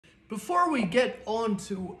Before we get on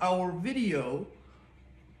to our video,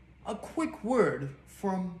 a quick word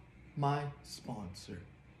from my sponsor.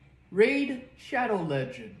 Raid Shadow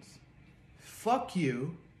Legends. Fuck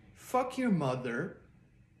you, fuck your mother,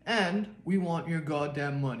 and we want your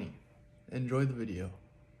goddamn money. Enjoy the video.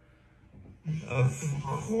 Of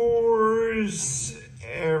course,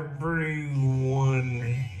 everyone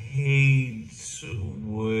hates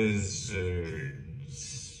wizards.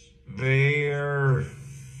 They are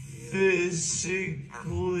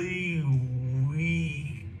physically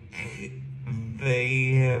weak.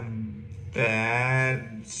 They have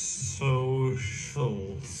bad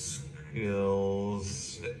social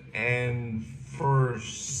skills, and for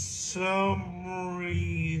some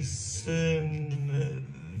reason,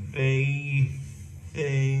 they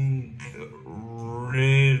think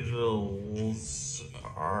riddles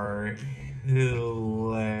are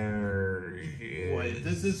hilarious. Wait,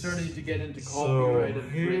 this is starting to get into copyright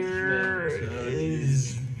infringement. Here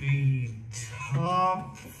is the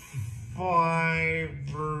top 5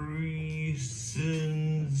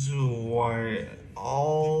 reasons why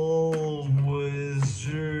all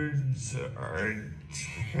wizards are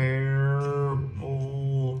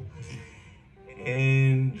terrible.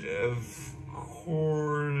 And of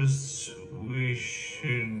course, we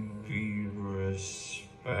should be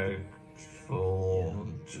respectful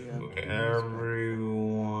to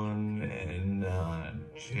everyone and not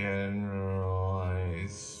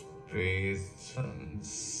generalize based on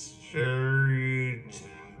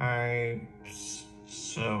stereotypes.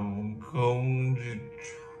 So I'm going to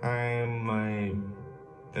try my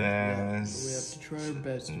best. We have to try our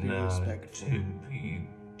best to be not respectful. to be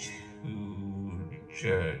too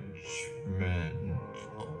judgmental.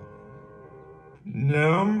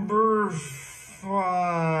 Number 5.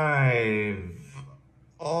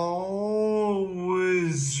 All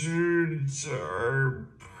wizards are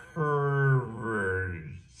perverts.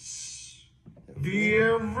 The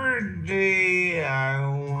other day I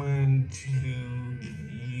went to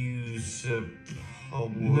use a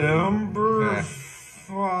public Number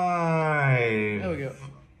 5. There we go.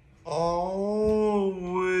 All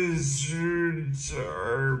wizards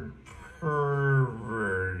are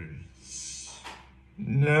perverts.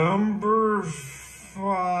 Number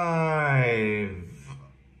 5.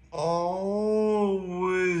 All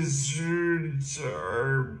wizards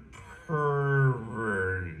are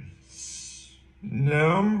perverts.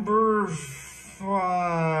 Number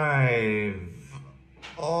 5.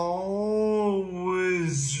 All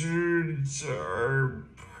wizards are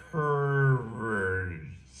perverts.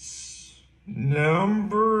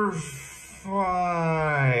 Number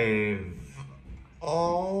 5.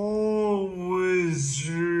 All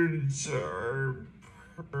wizards are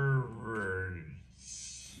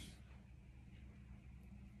perverts.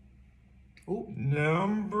 Oh.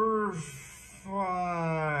 Number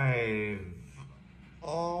 5.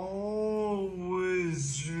 All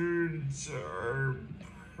wizards are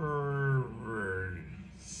perverts.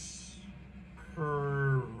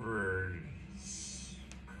 Perverts.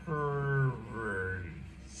 Perverts.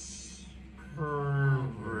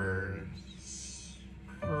 Perverts.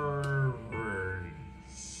 Perverts.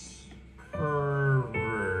 Perverts. Perverts.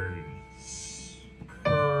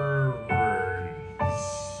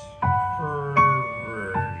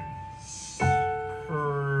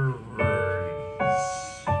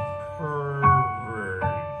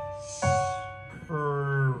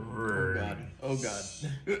 Oh god.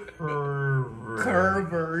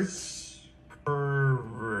 Perverts.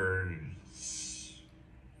 Perverts.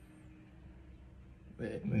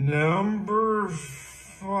 Wait. Number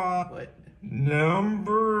 5. What?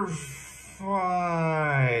 Number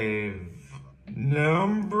 5.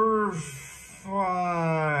 Number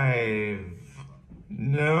 5.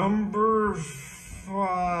 Number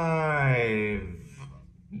 5.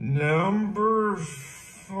 Number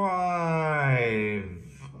 5.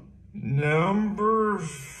 Number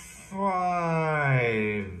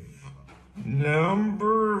 5.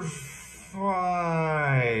 Number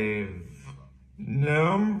 5.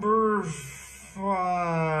 Number 5.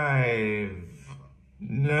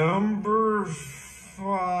 Number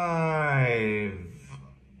 5.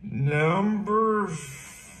 Number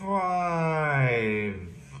 5.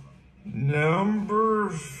 Number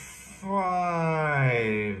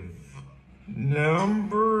 5.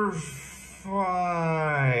 Number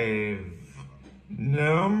 5.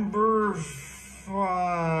 Number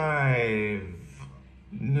 5.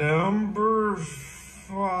 Number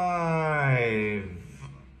 5.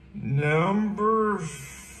 Number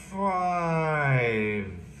 5.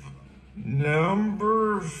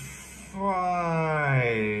 Number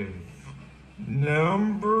 5.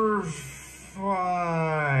 Number 5.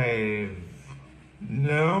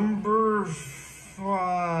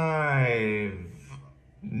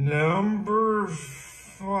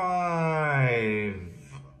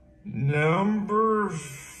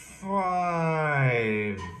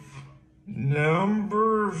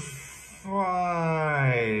 Number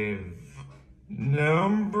 5.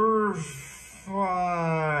 Number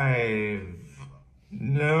 5.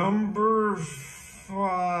 Number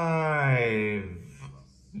 5.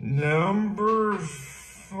 Number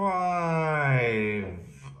 5.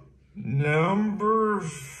 Number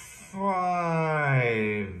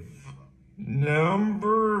 5.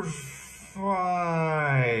 Number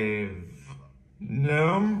 5.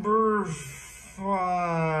 Number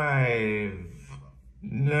 5.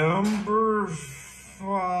 Number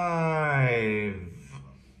 5.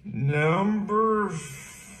 Number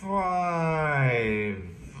 5.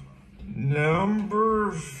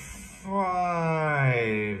 Number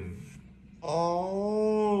 5.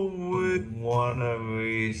 All with one of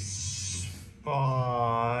a spot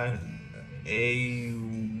a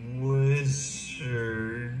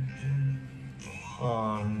wizard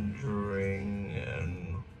pondering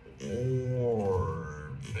an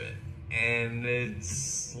orb, and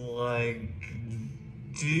it's like,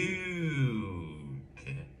 dude,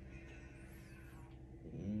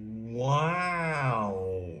 wow,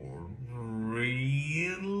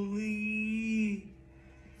 really?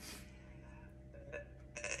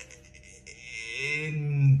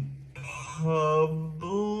 In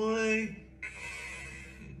public?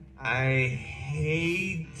 I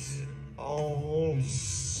hate all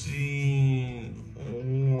seen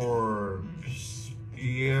orbs.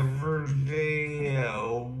 You ever day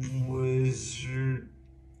a wizard?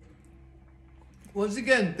 Once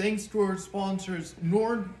again, thanks to our sponsors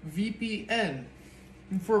NordVPN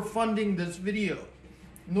for funding this video.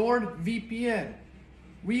 NordVPN.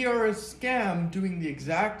 We are a scam doing the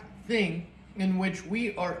exact thing in which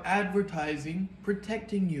we are advertising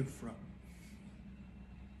protecting you from.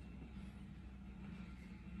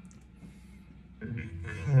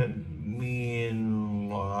 Put me in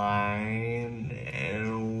line,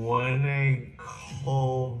 and when I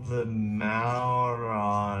called them out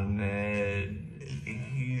on it,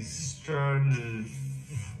 he started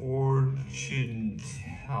fortune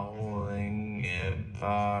telling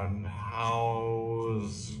about how I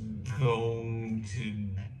was going to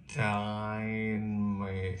die in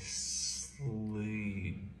my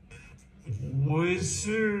sleep.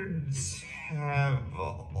 Wizards have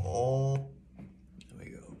all. There we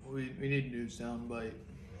go. We need a new soundbite.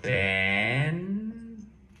 Ben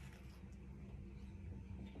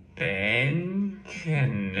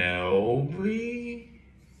Kenobi?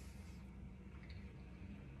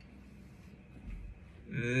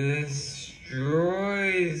 This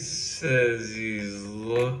droid says he's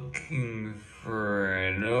looking for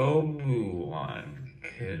an Obi-Wan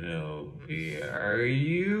Kenobi. Are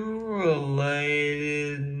you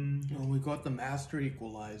related? Oh, we got the master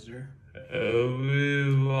equalizer.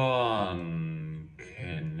 Obi-Wan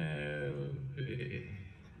Kenobi.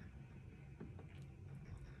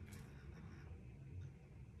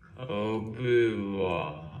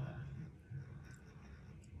 Obi-Wan.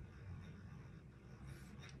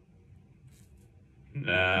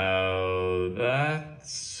 Now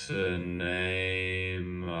that's a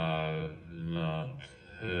name I've not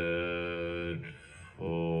heard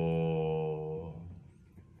for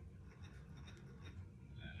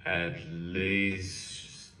at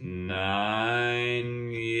least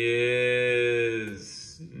 9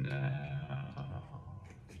 years now.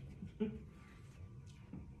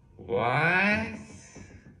 What?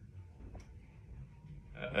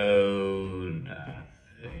 Oh,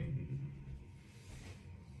 nothing.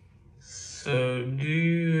 So do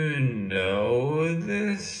you know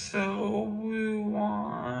this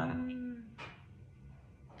Obi-Wan?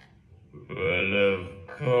 Well, of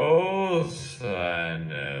course I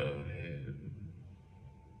know him.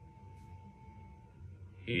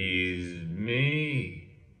 He's me.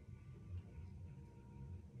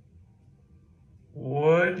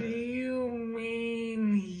 What do you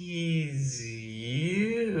mean he's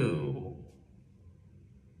you?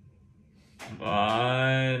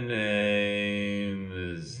 My name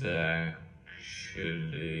is actually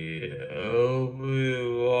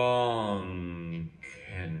Obi-Wan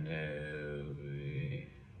Kenobi.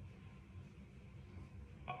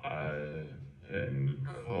 I've been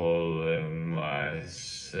calling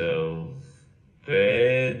myself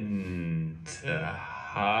Ben to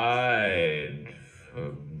hide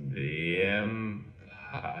from the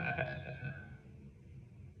Empire.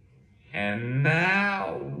 And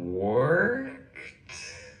that worked?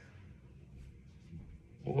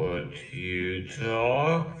 What are you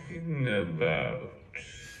talking about?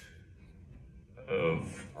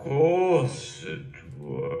 Of course it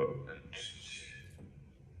worked.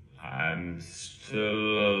 I'm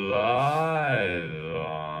still alive,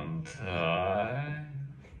 aren't I?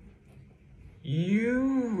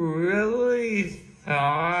 You really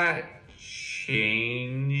thought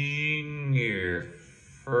changing your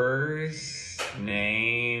first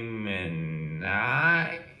name and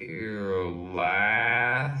not your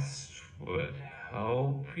last would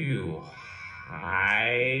help you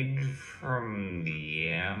hide from the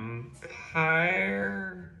Empire?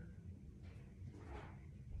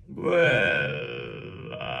 Well,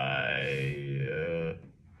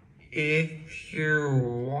 if you're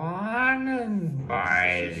wanted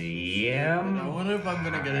by the Empire, I wonder if I'm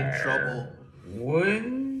gonna get in trouble.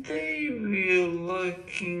 wouldn't they be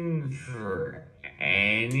looking for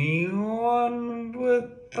anyone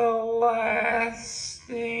with the last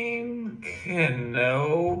name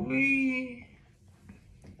Kenobi?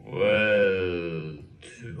 Well,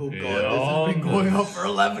 Oh god, this has been going on for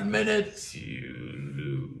 11 minutes.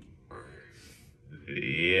 Luke,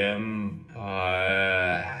 the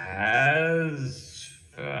Empire has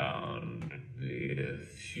found me a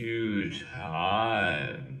few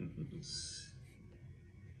times.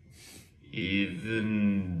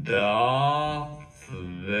 Even Darth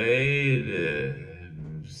Vader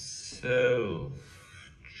himself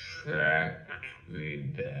tracked me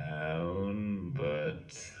down,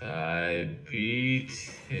 but I beat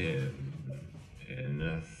him in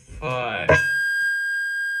a fight.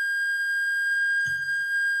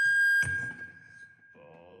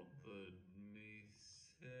 Bothered me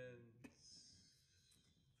since.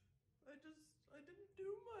 I didn't do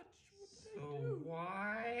much. What did So I do?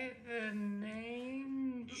 why the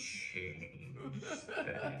name change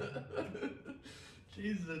then?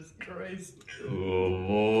 Jesus Christ. To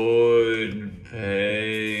avoid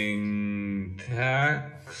paying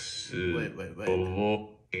taxes. Wait.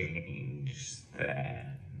 Change then.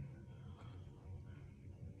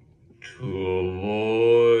 To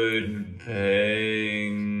avoid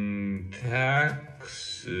paying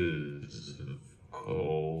taxes, of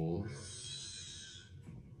course.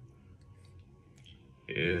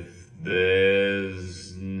 If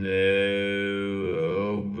there's no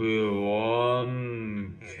Obi-Wan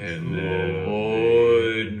Kenobi,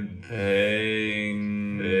 avoid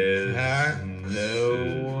paying taxes, no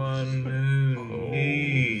one who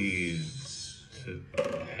needs to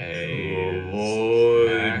pay.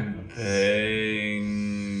 Avoid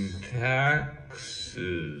paying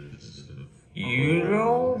taxes. You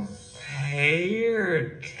don't pay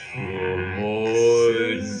your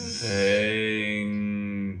taxes.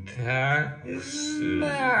 Paying taxes. Isn't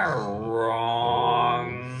that wrong?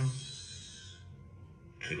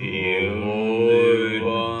 The only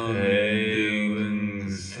one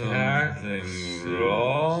paying something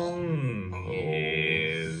wrong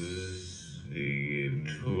is to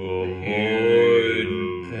avoid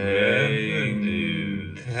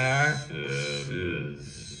paying taxes.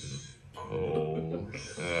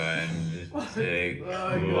 And take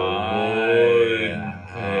avoid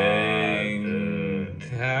paying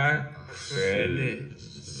tax credits.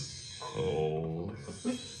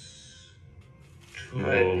 To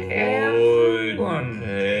avoid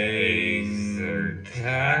paying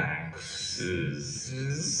taxes.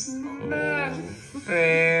 Isn't that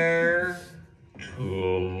fair? To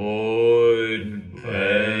avoid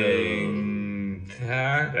paying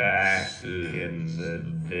taxes in the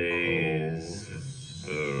days of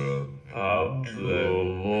the Republic. To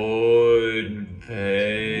avoid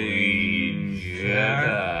paying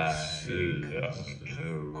taxes to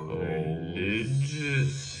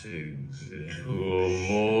religious exams. To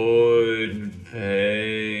avoid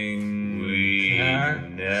paying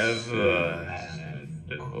taxes. Never had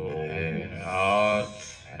to pay our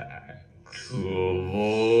tax. To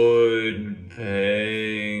avoid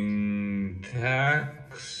paying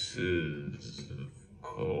taxes, of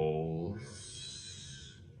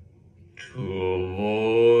course. To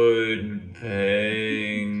avoid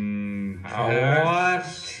paying taxes. I want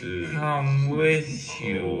to come with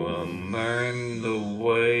you and learn the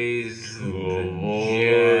ways to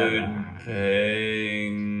avoid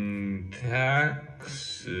paying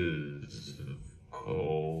taxes, of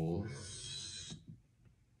course.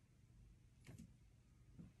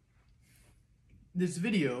 This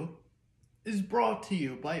video is brought to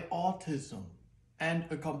you by autism and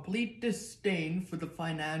a complete disdain for the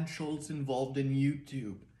financials involved in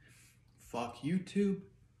YouTube. Fuck YouTube.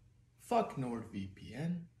 Fuck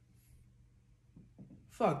NordVPN.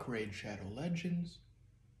 Fuck Raid Shadow Legends.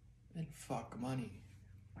 And fuck money.